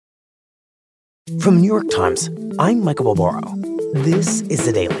From New York Times, I'm Michael Barbaro. This is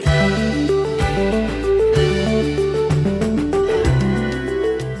The Daily.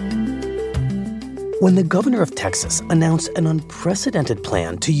 When the governor of Texas announced an unprecedented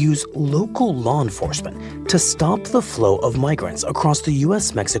plan to use local law enforcement to stop the flow of migrants across the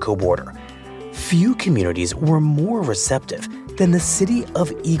U.S.-Mexico border, few communities were more receptive than the city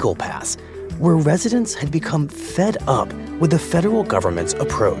of Eagle Pass, where residents had become fed up with the federal government's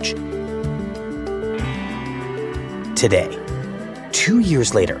approach. Today, 2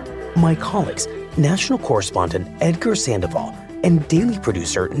 years later, my colleagues, national correspondent Edgar Sandoval and daily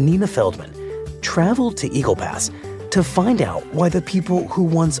producer Nina Feldman, traveled to Eagle Pass to find out why the people who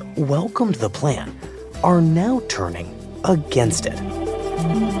once welcomed the plan are now turning against it.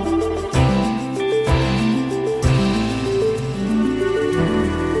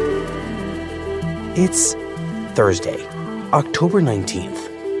 It's Thursday, October 19th.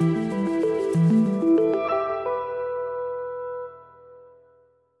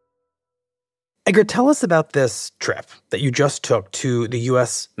 Edgar, tell us about this trip that you just took to the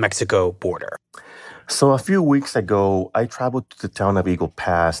U.S.-Mexico border. So a few weeks ago, I traveled to the town of Eagle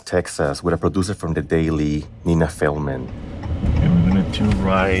Pass, Texas, with a producer from The Daily, Nina Feldman. And we're going to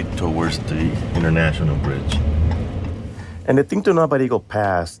ride towards the International Bridge. And the thing to know about Eagle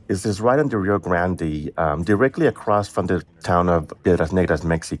Pass is it's right on the Rio Grande, directly across from the town of Piedras Negras,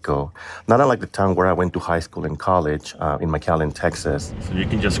 Mexico. Not unlike the town where I went to high school and college in McAllen, Texas. So you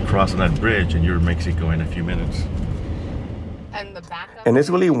can just cross on that bridge and you're in Mexico in a few minutes. And it's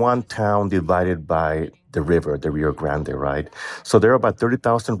really one town divided by the river, the Rio Grande, right? So there are about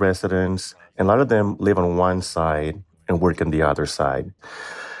 30,000 residents, and a lot of them live on one side and work on the other side.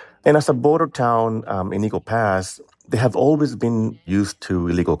 And as a border town in Eagle Pass, they have always been used to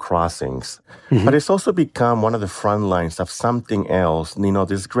illegal crossings. Mm-hmm. But it's also become one of the front lines of something else,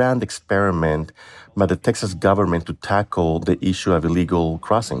 this grand experiment by the Texas government to tackle the issue of illegal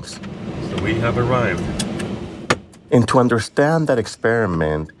crossings. So we have arrived. And to understand that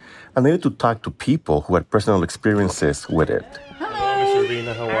experiment, I needed to talk to people who had personal experiences with it. Hello, Miss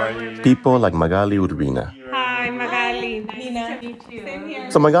Urbina, how are you? People like Magali Urbina. Hi, Magali. Nice to meet you. Same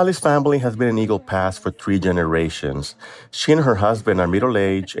here. So Magali's family has been in Eagle Pass for 3 generations. She and her husband are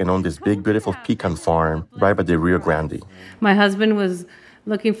middle-aged and own this big, beautiful pecan farm right by the Rio Grande. My husband was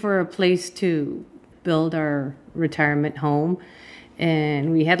looking for a place to build our retirement home,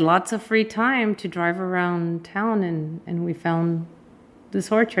 and we had lots of free time to drive around town, and we found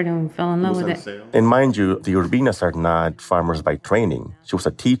this orchard and we fell in love with it. And mind you, the Urbinas are not farmers by training. She was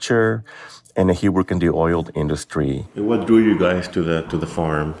a teacher, and he worked in the oil industry. And what drew you guys to the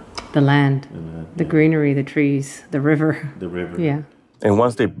farm? The land, the greenery, the trees, the river. The river. Yeah. And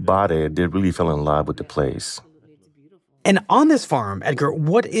once they bought it, they really fell in love with the place. And on this farm, Edgar,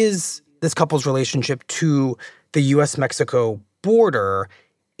 what is this couple's relationship to the U.S.-Mexico border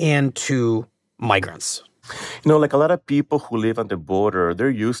and to migrants? Like a lot of people who live on the border, they're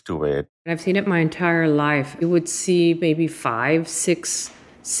used to it. I've seen it my entire life. You would see maybe 5, 6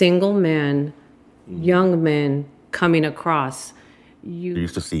 single men, young men coming across. You're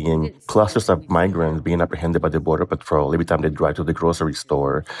used to seeing clusters of migrants being apprehended by the Border Patrol every time they drive to the grocery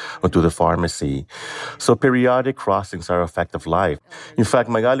store or to the pharmacy. So periodic crossings are a fact of life. In fact,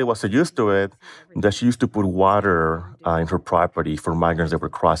 Magali was so used to it that she used to put water in her property for migrants that were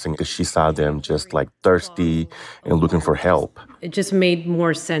crossing because she saw them just like thirsty and looking for help. It just made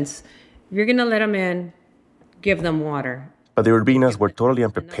more sense. If you're going to let them in, give them water. But the Urbinas were totally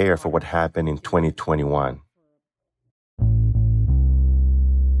unprepared for what happened in 2021.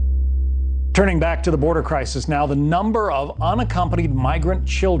 Turning back to the border crisis now, the number of unaccompanied migrant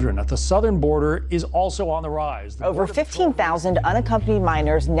children at the southern border is also on the rise. Over 15,000 unaccompanied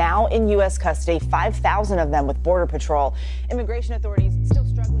minors now in U.S. custody, 5,000 of them with Border Patrol. Immigration authorities still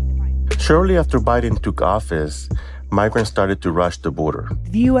struggling to find... Shortly after Biden took office, migrants started to rush the border.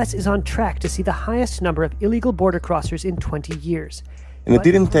 The U.S. is on track to see the highest number of illegal border crossers in 20 years. And it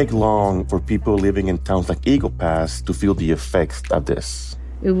didn't take long for people living in towns like Eagle Pass to feel the effects of this.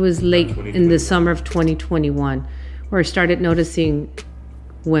 It was late in the summer of 2021 where I started noticing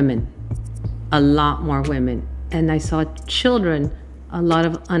women, a lot more women. And I saw children, a lot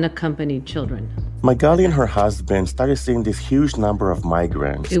of unaccompanied children. Magali and her husband started seeing this huge number of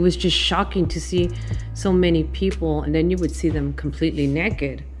migrants. It was just shocking to see so many people, and then you would see them completely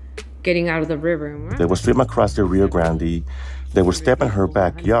naked getting out of the river. They would swim across the Rio Grande, they would step in her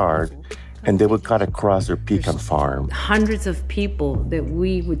backyard, and they would cut across their pecan farm. Hundreds of people that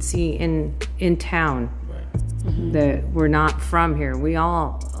we would see in town that were not from here. We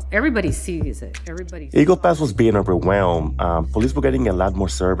all everybody sees it. Eagle Pass was being overwhelmed. Police were getting a lot more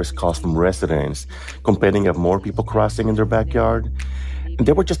service calls from residents complaining of more people crossing in their backyard. And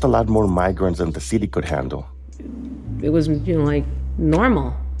there were just a lot more migrants than the city could handle. It was, like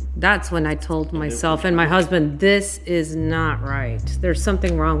normal. That's when I told myself and my husband, this is not right. There's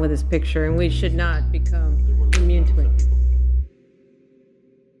something wrong with this picture, and we should not become immune to it.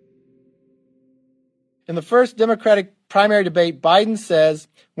 In the first Democratic primary debate, Biden says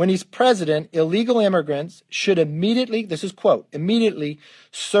when he's president, illegal immigrants should immediately, this is quote, immediately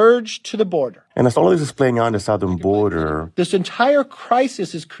surge to the border. And as all of this is playing on the southern border, this entire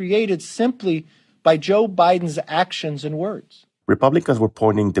crisis is created simply by Joe Biden's actions and words. Republicans were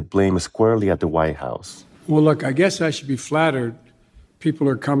pointing the blame squarely at the White House. Well, look, I guess I should be flattered. People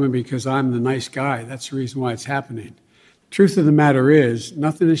are coming because I'm the nice guy. That's the reason why it's happening. Truth of the matter is,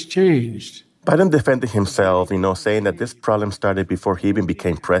 nothing has changed. Biden defended himself, saying that this problem started before he even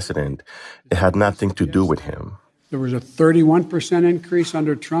became president. It had nothing to do with him. There was a 31% increase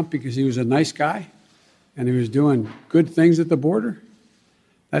under Trump because he was a nice guy and he was doing good things at the border.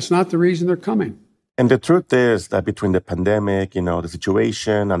 That's not the reason they're coming. And the truth is that between the pandemic, the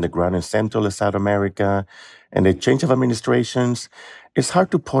situation on the ground in Central and South America, and the change of administrations, it's hard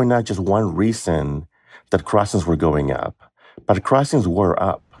to point out just one reason that crossings were going up. But crossings were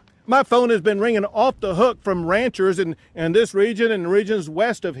up. My phone has been ringing off the hook from ranchers in this region and regions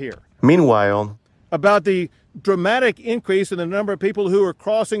west of here. Meanwhile, about the dramatic increase in the number of people who are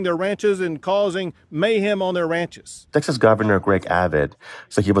crossing their ranches and causing mayhem on their ranches. Texas Governor Greg Abbott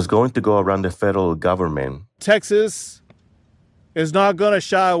said he was going to go around the federal government. Texas is not going to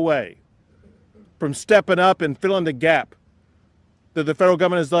shy away from stepping up and filling the gap that the federal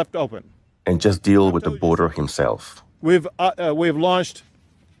government has left open. And just deal with the border himself. We've launched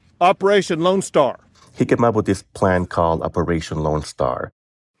Operation Lone Star. He came up with this plan called Operation Lone Star.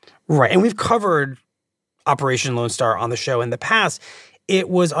 Right, and we've covered Operation Lone Star on the show in the past. It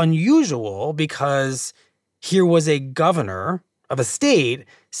was unusual because here was a governor of a state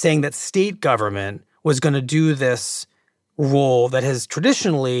saying that state government was going to do this role that has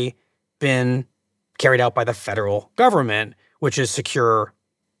traditionally been carried out by the federal government, which is secure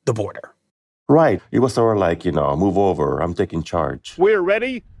the border. Right. It was sort of like, move over, I'm taking charge. We're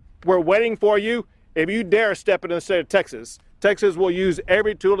ready. We're waiting for you. If you dare step into the state of Texas, Texas will use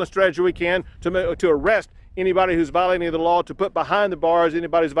every tool and strategy we can to arrest anybody who's violating the law, to put behind the bars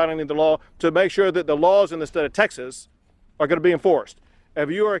anybody who's violating the law, to make sure that the laws in the state of Texas are going to be enforced. If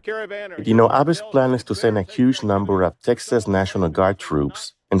you are a caravan or... Abbott's plan is to send a huge number of Texas National Guard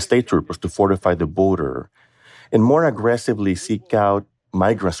troops and state troopers to fortify the border and more aggressively seek out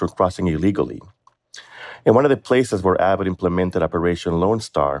migrants who are crossing illegally. And one of the places where Abbott implemented Operation Lone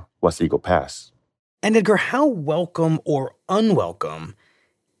Star was Eagle Pass. And Edgar, how welcome or unwelcome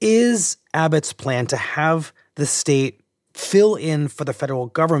is Abbott's plan to have the state fill in for the federal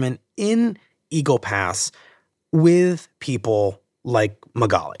government in Eagle Pass with people like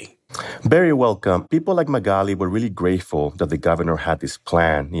Magali? Very welcome. People like Magali were really grateful that the governor had this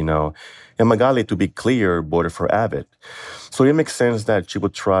plan, And Magali, to be clear, voted for Abbott. So it makes sense that she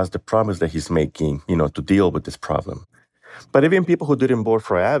would trust the promise that he's making, to deal with this problem. But even people who didn't vote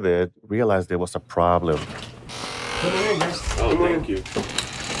for Abbott realized there was a problem. Oh, thank you.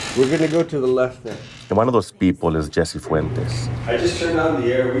 We're going to go to the left then. And one of those people is Jesse Fuentes. I just turned on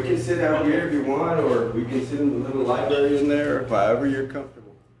the air. We can sit out here if you want, or we can sit in the little library in there, however you're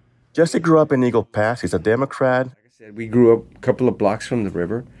comfortable. Jesse grew up in Eagle Pass. He's a Democrat. Like I said, we grew up a couple of blocks from the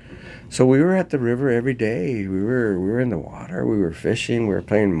river. So we were at the river every day. We were in the water. We were fishing. We were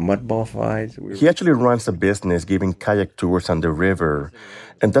playing mud ball fights. He actually runs a business giving kayak tours on the river.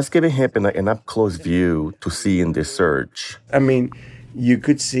 And that's giving him an up-close view to see in this surge. I mean, you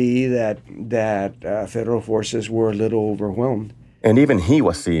could see that federal forces were a little overwhelmed. And even he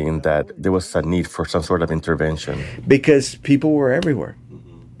was seeing that there was a need for some sort of intervention. Because people were everywhere.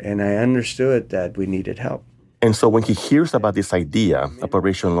 And I understood that we needed help. And so when he hears about this idea,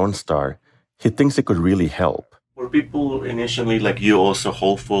 Operation Lone Star, he thinks it could really help. Were people initially, like you, also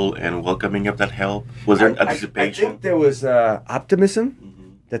hopeful and welcoming of that help? Was there anticipation? I think there was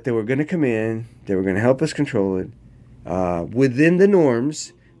optimism that they were going to come in, they were going to help us control it within the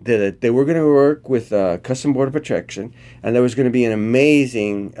norms, that they were going to work with Custom Border Protection, and there was going to be an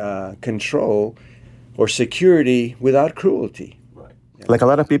amazing control or security without cruelty. Like a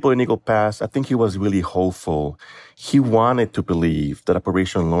lot of people in Eagle Pass, I think he was really hopeful. He wanted to believe that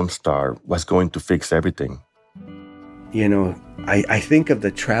Operation Lone Star was going to fix everything. I think of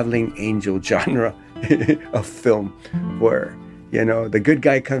the traveling angel genre of film where, the good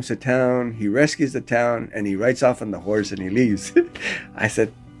guy comes to town, he rescues the town, and he rides off on the horse and he leaves. I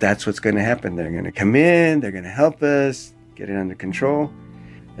said, that's what's going to happen. They're going to come in, they're going to help us get it under control,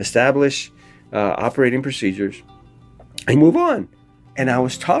 establish operating procedures, and move on. And I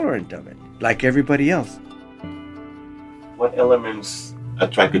was tolerant of it, like everybody else. What elements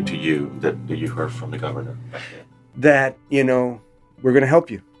attracted to you that you heard from the governor back then? That, we're going to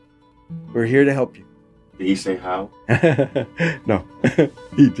help you. We're here to help you. Did he say how? No,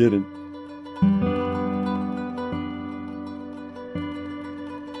 he didn't.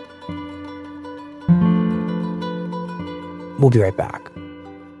 We'll be right back.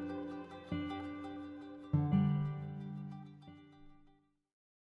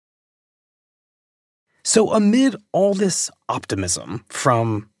 So amid all this optimism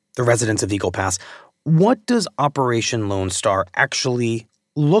from the residents of Eagle Pass, what does Operation Lone Star actually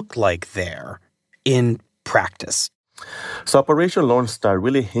look like there in practice? So Operation Lone Star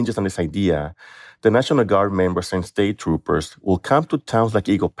really hinges on this idea the National Guard members and state troopers will come to towns like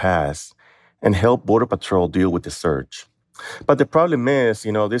Eagle Pass and help Border Patrol deal with the surge. But the problem is,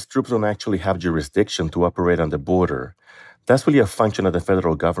 these troops don't actually have jurisdiction to operate on the border. That's really a function of the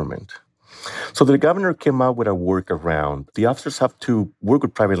federal government. So the governor came out with a workaround. The officers have to work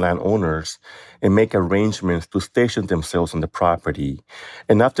with private landowners and make arrangements to station themselves on the property.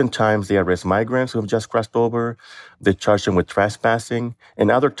 And oftentimes they arrest migrants who have just crossed over, they charge them with trespassing, and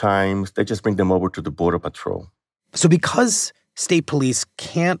other times they just bring them over to the Border Patrol. So because state police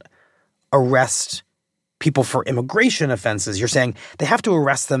can't arrest people for immigration offenses, you're saying they have to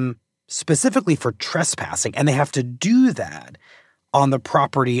arrest them specifically for trespassing, and they have to do that on the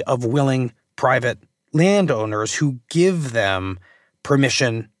property of willing private landowners who give them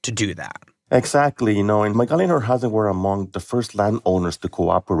permission to do that. Exactly, and Magali and her husband were among the first landowners to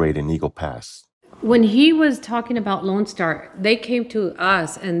cooperate in Eagle Pass. When he was talking about Lone Star, they came to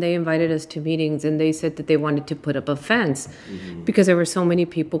us and they invited us to meetings, and they said that they wanted to put up a fence because there were so many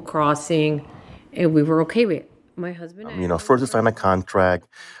people crossing, and we were okay with it. My husband and first they signed a contract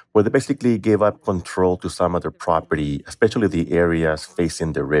where they basically gave up control to some of their property, especially the areas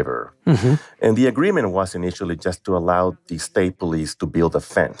facing the river. Mm-hmm. And the agreement was initially just to allow the state police to build a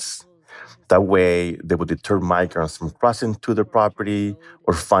fence. That way, they would deter migrants from crossing to their property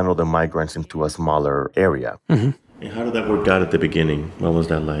or funnel the migrants into a smaller area. Mm-hmm. And how did that work out at the beginning? What was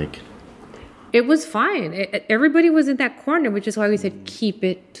that like? It was fine. Everybody was in that corner, which is why we said keep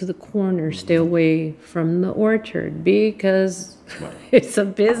it to the corner, stay away from the orchard, because it's a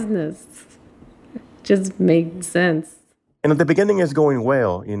business. It just makes sense. And at the beginning, it's going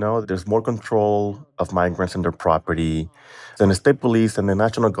well. There's more control of migrants and their property. Then the state police and the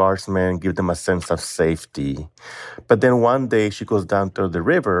National Guardsmen give them a sense of safety. But then one day, she goes down to the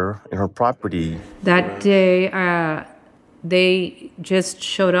river in her property. That day, they just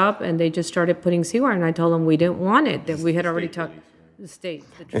showed up and they just started putting seawire, and I told them we didn't want it, that we had already talked to the state.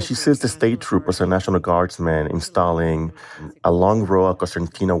 And she sees the state troopers and National Guardsmen installing a long row of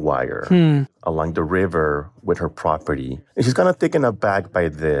concertina wire along the river with her property. And she's kind of taken aback by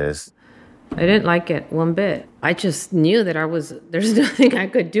this. I didn't like it one bit. I just knew that there's nothing I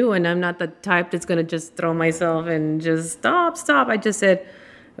could do, and I'm not the type that's going to just throw myself and just stop. I just said,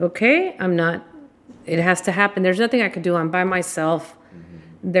 okay, it has to happen. There's nothing I could do. I'm by myself.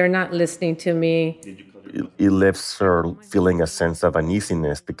 They're not listening to me. It leaves her feeling a sense of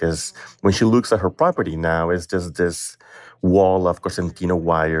uneasiness because when she looks at her property now, it's just this wall of concertina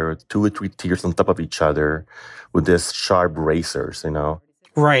wire, 2 or 3 tiers on top of each other with these sharp razors,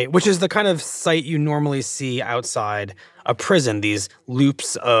 Right, which is the kind of sight you normally see outside a prison, these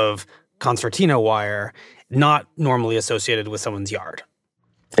loops of concertina wire, not normally associated with someone's yard.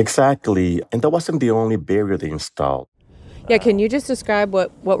 Exactly. And that wasn't the only barrier they installed. Yeah, can you just describe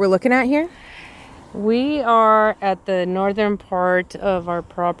what we're looking at here? We are at the northern part of our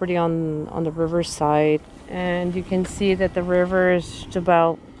property on the riverside, and you can see that the river is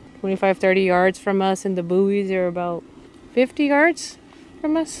about 25, 30 yards from us, and the buoys are about 50 yards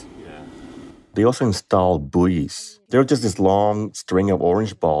from us. They also installed buoys. They're just this long string of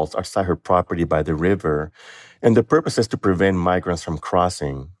orange balls outside her property by the river, and the purpose is to prevent migrants from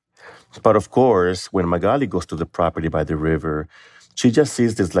crossing. But of course, when Magali goes to the property by the river, she just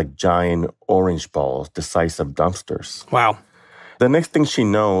sees these giant orange balls the size of dumpsters. Wow. The next thing she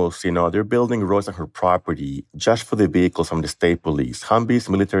knows, they're building roads on her property just for the vehicles from the state police. Humvees,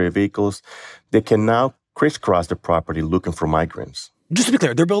 military vehicles, they can now crisscross the property looking for migrants. Just to be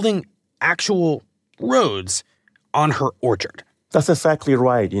clear, they're building actual roads on her orchard. That's exactly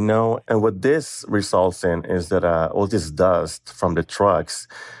right, And what this results in is that all this dust from the trucks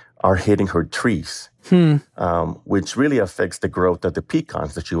are hitting her trees, which really affects the growth of the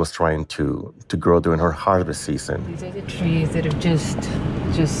pecans that she was trying to grow during her harvest season. These are the trees that have just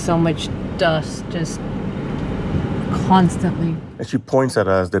just so much dust, just constantly. And she points at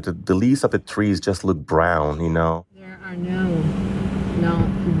us that the leaves of the trees just look brown, There are not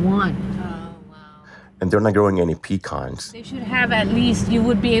one. Oh, wow. And they're not growing any pecans. They should have at least, you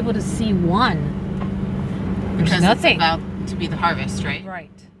would be able to see one. Because nothing. It's about to be the harvest, right? Right.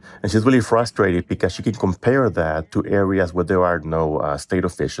 And she's really frustrated because she can compare that to areas where there are no state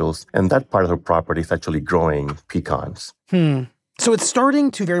officials, and that part of her property is actually growing pecans. So it's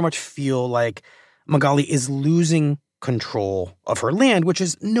starting to very much feel like Magali is losing control of her land, which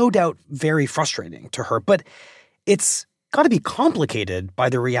is no doubt very frustrating to her. But it's got to be complicated by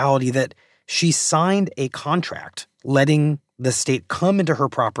the reality that she signed a contract letting the state come into her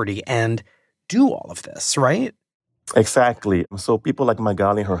property and do all of this, right? Exactly. So people like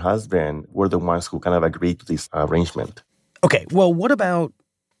Magali and her husband were the ones who kind of agreed to this arrangement. Okay, well, what about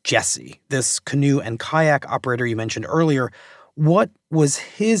Jesse, this canoe and kayak operator you mentioned earlier? What was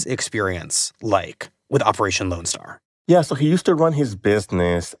his experience like with Operation Lone Star? Yeah, so he used to run his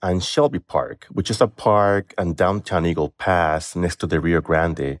business on Shelby Park, which is a park in downtown Eagle Pass next to the Rio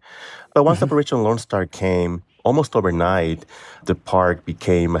Grande. But once Operation Lone Star came, almost overnight, the park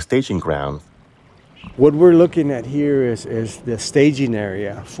became a staging ground. What we're looking at here is the staging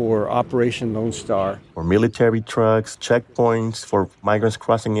area for Operation Lone Star. For military trucks, checkpoints for migrants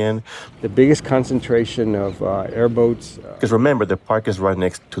crossing in. The biggest concentration of airboats. Because remember, the park is right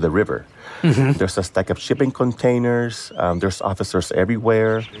next to the river. There's a stack of shipping containers. There's officers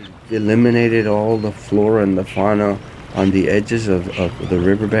everywhere. Eliminated all the flora and the fauna on the edges of the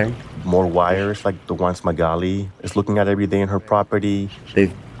riverbank. More wires like the ones Magali is looking at every day in her property.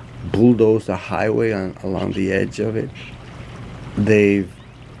 They've bulldozed a highway along the edge of it. They've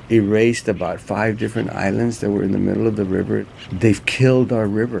erased about 5 different islands that were in the middle of the river. They've killed our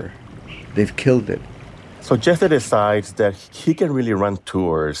river. They've killed it. So Jesse decides that he can really run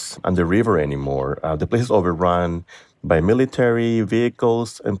tours on the river anymore. The place is overrun by military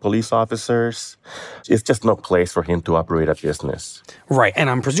vehicles and police officers. It's just no place for him to operate a business. Right, and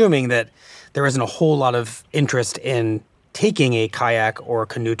I'm presuming that there isn't a whole lot of interest in taking a kayak or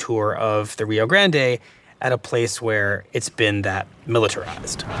canoe tour of the Rio Grande at a place where it's been that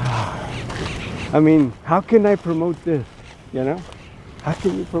militarized. I mean, how can I promote this, How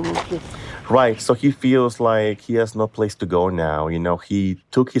can you promote this? Right, so he feels like he has no place to go now. He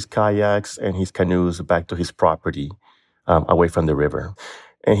took his kayaks and his canoes back to his property, away from the river.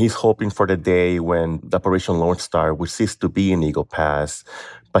 And he's hoping for the day when the Operation Lone Star would cease to be in Eagle Pass.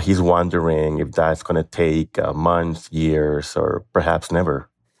 But he's wondering if that's going to take months, years, or perhaps never.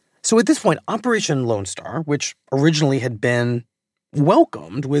 So at this point, Operation Lone Star, which originally had been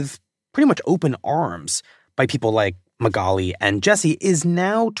welcomed with pretty much open arms by people like Magali and Jesse, is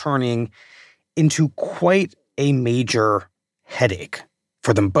now turning into quite a major headache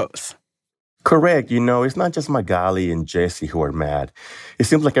for them both. Correct. It's not just Magali and Jesse who are mad. It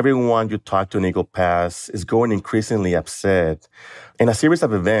seems like everyone you talk to in Eagle Pass is growing increasingly upset. And a series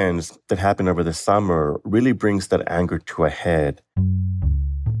of events that happened over the summer really brings that anger to a head.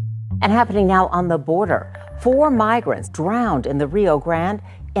 And happening now on the border, 4 migrants drowned in the Rio Grande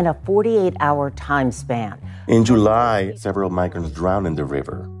in a 48-hour time span. In July, several migrants drowned in the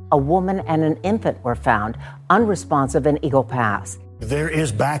river. A woman and an infant were found unresponsive in Eagle Pass. There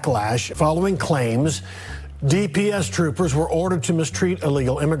is backlash following claims DPS troopers were ordered to mistreat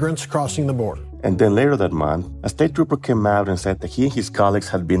illegal immigrants crossing the border. And then later that month, a state trooper came out and said that he and his colleagues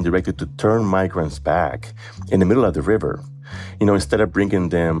had been directed to turn migrants back in the middle of the river, instead of bringing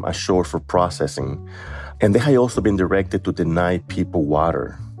them ashore for processing. And they had also been directed to deny people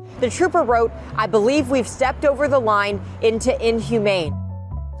water. The trooper wrote, "I believe we've stepped over the line into inhumane."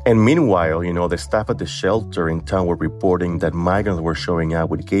 And meanwhile, the staff at the shelter in town were reporting that migrants were showing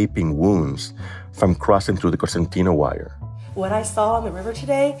up with gaping wounds from crossing through the Cosentino wire. What I saw on the river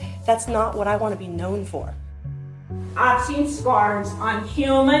today, that's not what I want to be known for. I've seen scars on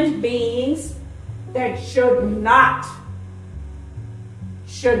human beings that should not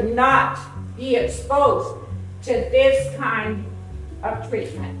be exposed to this kind of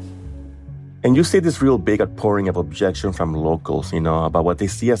treatment. And you see this real big outpouring of objection from locals, about what they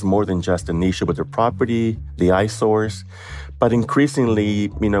see as more than just an issue with their property, the eyesores, but increasingly,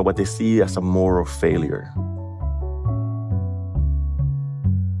 what they see as a moral failure.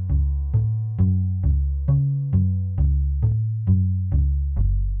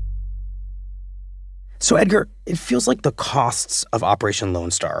 So, Edgar, it feels like the costs of Operation Lone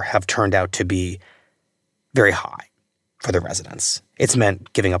Star have turned out to be very high for the residents. It's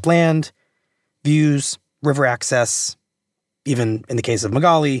meant giving up land, views, river access, even in the case of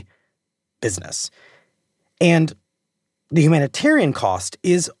Magali, business. And The humanitarian cost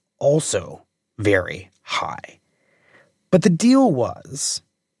is also very high. But the deal was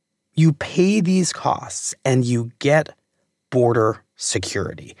you pay these costs and you get border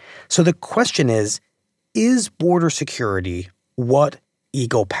security. So the question is border security what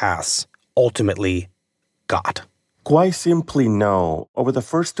Eagle Pass ultimately got? Quite simply, no. Over the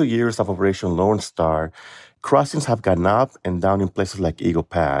first 2 years of Operation Lone Star, crossings have gone up and down in places like Eagle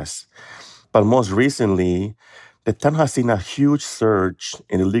Pass. But most recently, the town has seen a huge surge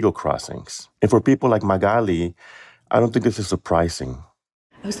in illegal crossings. And for people like Magali, I don't think this is surprising.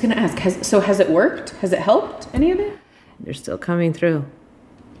 I was going to ask, has it worked? Has it helped any of it? They're still coming through.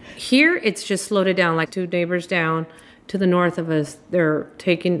 Here, it's just slowed it down, like 2 neighbors down to the north of us. They're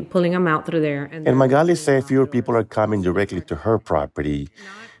pulling them out through there. And Magali said fewer people are coming directly to her property,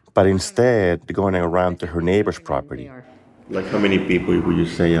 but instead they're going around to her neighbor's property. Like how many people would you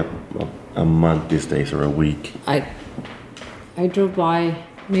say a month these days or a week? I drove by,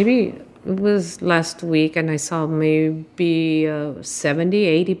 maybe it was last week, and I saw maybe 70,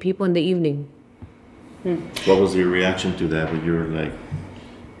 80 people in the evening. What was your reaction to that? When you were like,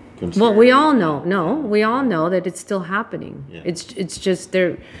 concerned? Well, we all know that it's still happening. Yeah. It's just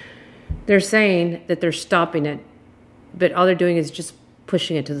they're saying that they're stopping it, but all they're doing is just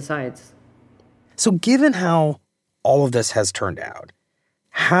pushing it to the sides. So given how all of this has turned out,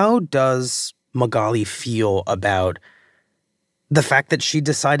 how does Magali feel about the fact that she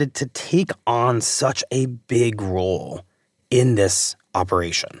decided to take on such a big role in this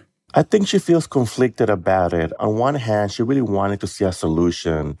operation? I think she feels conflicted about it. On one hand, she really wanted to see a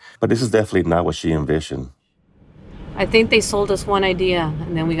solution, but this is definitely not what she envisioned. I think they sold us one idea,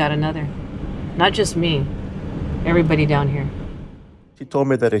 and then we got another. Not just me, everybody down here. She told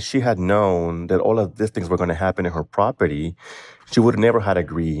me that if she had known that all of these things were going to happen in her property, she would have never had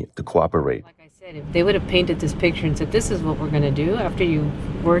agreed to cooperate. Like I said, if they would have painted this picture and said, this is what we're going to do after you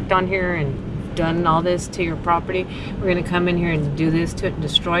worked on here and done all this to your property, we're going to come in here and do this to it and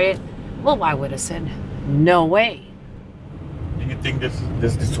destroy it, well, I would have said, no way. Do you think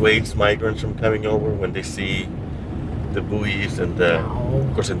this dissuades migrants from coming over when they see the buoys and the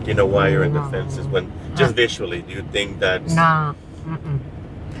Cosentino wire and the fences? Just visually, do you think that's... Nah. Mm-mm.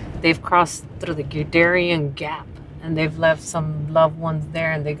 They've crossed through the Darien Gap, and they've left some loved ones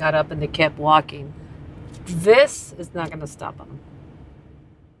there, and they got up and they kept walking. This is not going to stop them.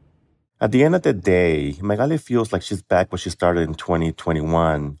 At the end of the day, Magali feels like she's back where she started in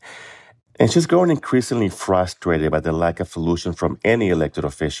 2021, and she's growing increasingly frustrated by the lack of solution from any elected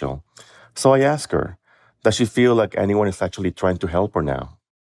official. So I ask her, does she feel like anyone is actually trying to help her now?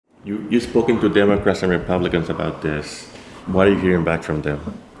 You've spoken to Democrats and Republicans about this. What are you hearing back from them?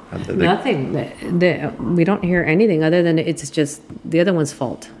 Nothing. We don't hear anything other than it's just the other one's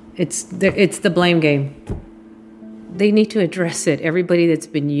fault. It's the blame game. They need to address it. Everybody that's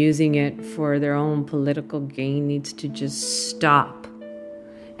been using it for their own political gain needs to just stop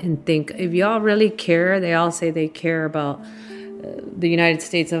and think, if y'all really care, they all say they care about the United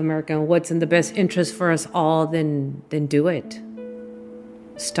States of America and what's in the best interest for us all, then do it.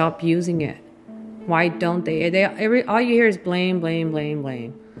 Stop using it. Why don't they? All you hear is blame, blame, blame,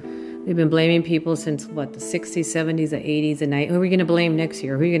 blame. They've been blaming people since, the 60s, 70s, the 80s, the 90s. Who are we going to blame next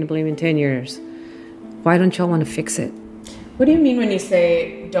year? Who are you going to blame in 10 years? Why don't y'all want to fix it? What do you mean when you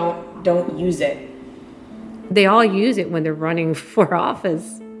say don't use it? They all use it when they're running for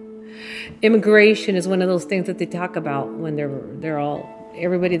office. Immigration is one of those things that they talk about when they're all,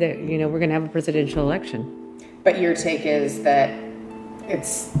 everybody that, we're going to have a presidential election. But your take is that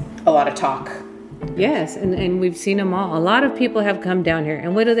it's a lot of talk. Yes, and we've seen them all. A lot of people have come down here,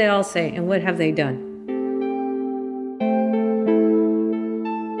 and what do they all say, and what have they done?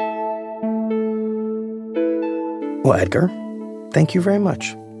 Well, Edgar, thank you very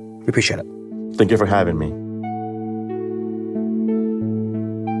much. We appreciate it. Thank you for having me.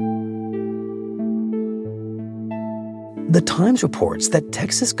 The Times reports that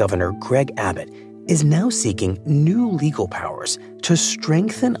Texas Governor Greg Abbott is now seeking new legal powers to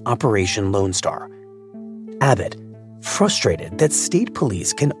strengthen Operation Lone Star. Abbott, frustrated that state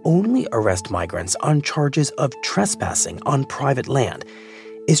police can only arrest migrants on charges of trespassing on private land,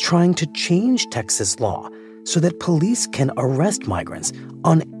 is trying to change Texas law so that police can arrest migrants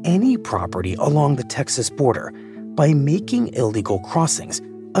on any property along the Texas border by making illegal crossings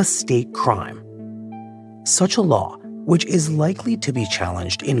a state crime. Such a law, which is likely to be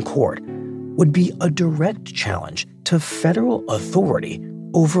challenged in court, would be a direct challenge to federal authority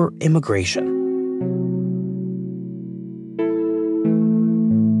over immigration.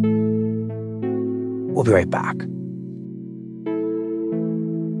 We'll be right back.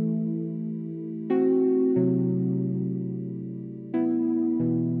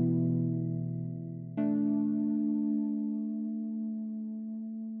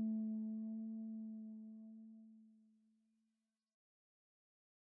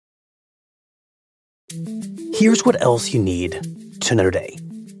 Here's what else you need to know today.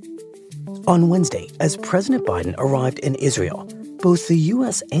 On Wednesday, as President Biden arrived in Israel, both the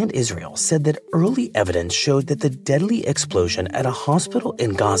U.S. and Israel said that early evidence showed that the deadly explosion at a hospital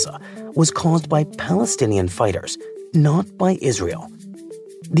in Gaza was caused by Palestinian fighters, not by Israel.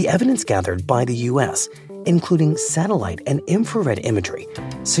 The evidence gathered by the U.S., including satellite and infrared imagery,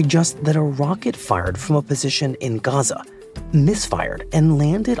 suggests that a rocket fired from a position in Gaza misfired and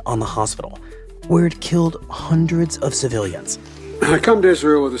landed on the hospital, where it killed hundreds of civilians. I come to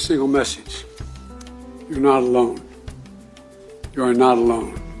Israel with a single message. You're not alone. You are not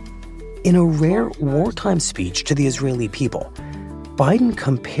alone. In a rare wartime speech to the Israeli people, Biden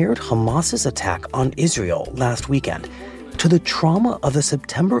compared Hamas's attack on Israel last weekend to the trauma of the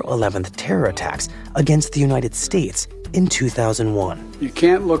September 11th terror attacks against the United States in 2001. You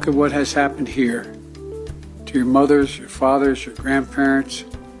can't look at what has happened here to your mothers, your fathers, your grandparents,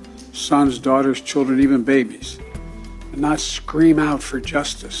 sons, daughters, children, even babies, and not scream out for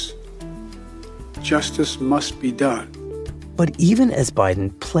justice. Justice must be done. But even as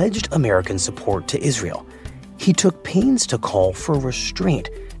Biden pledged American support to Israel, he took pains to call for restraint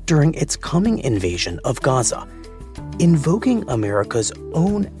during its coming invasion of Gaza, invoking America's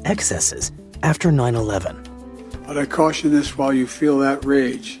own excesses after 9/11. But I caution this: while you feel that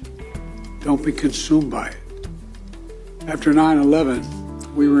rage, don't be consumed by it. After 9/11,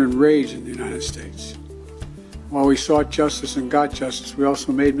 we were enraged in the United States. While we sought justice and got justice, we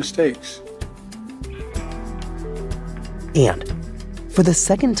also made mistakes. And for the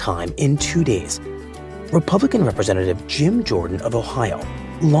second time in 2 days, Republican Representative Jim Jordan of Ohio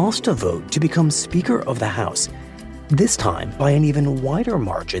lost a vote to become Speaker of the House, this time by an even wider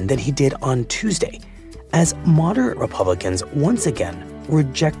margin than he did on Tuesday, as moderate Republicans once again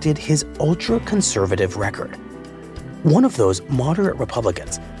rejected his ultra-conservative record. One of those moderate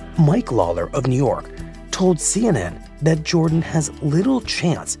Republicans, Mike Lawler of New York, told CNN that Jordan has little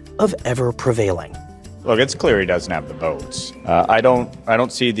chance of ever prevailing. Look, it's clear he doesn't have the votes. I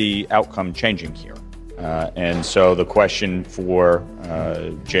don't see the outcome changing here. And so the question for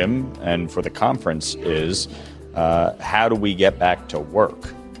Jim and for the conference is, how do we get back to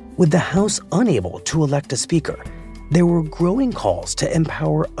work? With the House unable to elect a speaker, there were growing calls to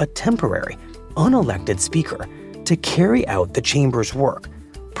empower a temporary, unelected speaker to carry out the chamber's work,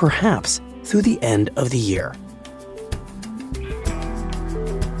 perhaps through the end of the year.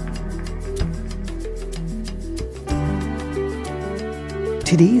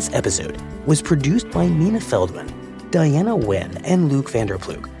 Today's episode was produced by Nina Feldman, Diana Nguyen, and Luke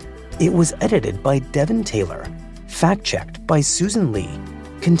Vanderploeg. It was edited by Devin Taylor, fact-checked by Susan Lee,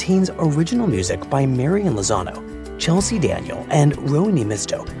 contains original music by Marian Lozano, Chelsea Daniel, and Roni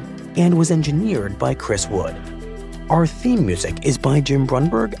Misto, and was engineered by Chris Wood. Our theme music is by Jim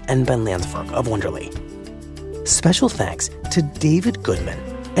Brunberg and Ben Landsberg of Wonderly. Special thanks to David Goodman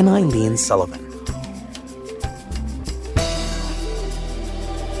and Eileen Sullivan.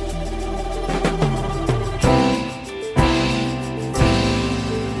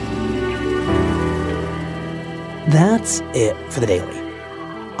 That's it for the Daily.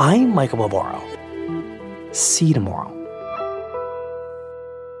 I'm Michael Barbaro. See you tomorrow.